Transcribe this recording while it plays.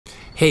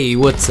Hey,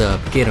 what's up?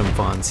 Get 'em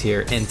Fonz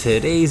here. In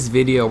today's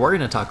video, we're going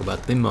to talk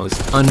about the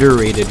most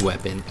underrated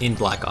weapon in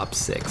Black Ops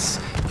 6.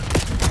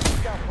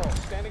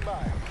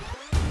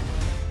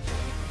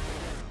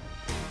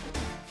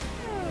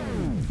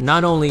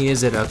 Not only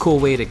is it a cool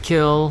way to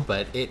kill,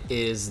 but it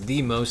is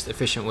the most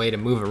efficient way to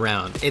move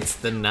around. It's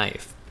the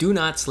knife. Do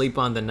not sleep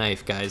on the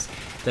knife, guys.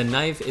 The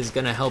knife is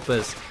going to help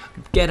us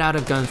get out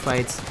of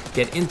gunfights,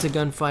 get into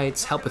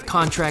gunfights, help with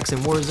contracts in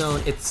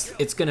Warzone.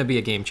 It's going to be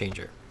a game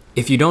changer.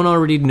 If you don't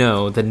already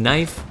know, the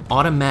knife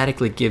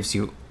automatically gives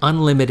you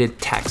unlimited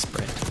tac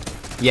sprint.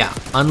 Yeah,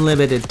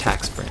 unlimited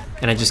tac sprint.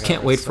 And I just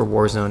can't wait for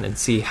Warzone and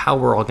see how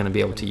we're all going to be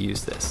able to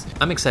use this.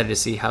 I'm excited to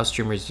see how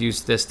streamers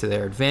use this to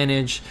their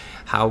advantage,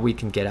 how we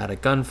can get out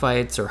of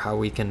gunfights, or how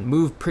we can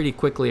move pretty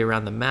quickly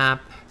around the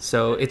map.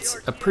 So it's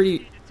a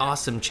pretty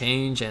awesome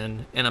change,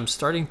 and I'm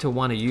starting to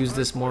want to use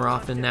this more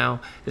often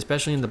now,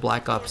 especially in the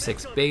Black Ops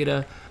 6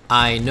 beta.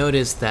 I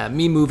noticed that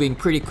me moving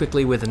pretty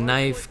quickly with a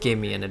knife gave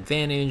me an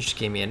advantage,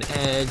 gave me an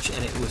edge,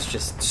 and it was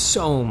just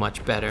so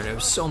much better, and it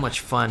was so much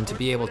fun to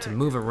be able to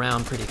move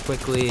around pretty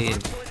quickly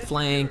and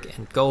flank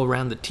and go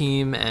around the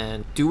team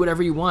and do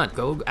whatever you want.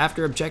 Go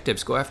after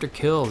objectives, go after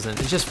kills, and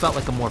it just felt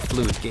like a more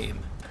fluid game.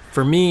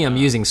 For me, I'm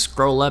using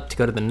scroll up to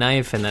go to the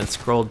knife and then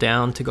scroll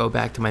down to go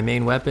back to my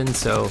main weapon,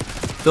 so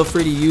feel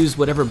free to use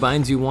whatever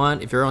binds you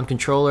want. If you're on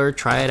controller,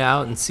 try it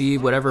out and see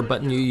whatever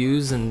button you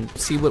use and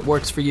see what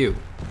works for you.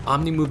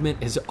 Omni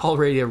movement is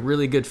already a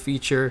really good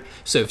feature,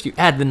 so if you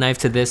add the knife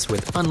to this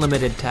with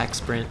unlimited tac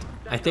sprint,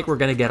 I think we're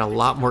going to get a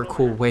lot more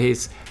cool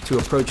ways to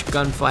approach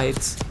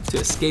gunfights, to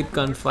escape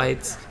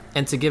gunfights,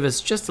 and to give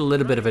us just a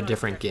little bit of a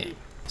different game.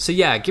 So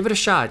yeah, give it a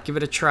shot, give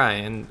it a try,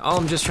 and all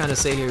I'm just trying to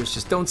say here is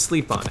just don't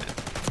sleep on it.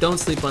 Don't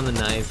sleep on the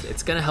knife.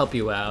 It's going to help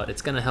you out.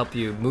 It's going to help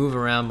you move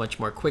around much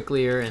more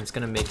quickly, and it's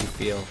going to make you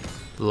feel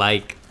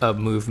like a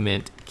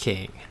movement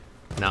king.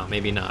 No,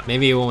 maybe not.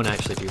 Maybe it won't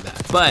actually do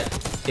that. But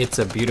it's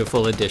a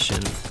beautiful addition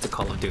to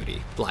Call of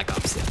Duty Black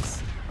Ops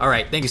 6.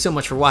 Alright, thank you so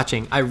much for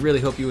watching. I really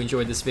hope you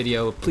enjoyed this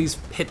video. Please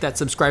hit that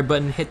subscribe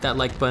button, hit that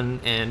like button,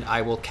 and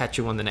I will catch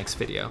you on the next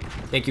video.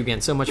 Thank you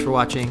again so much for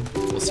watching.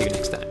 We'll see you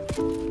next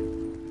time.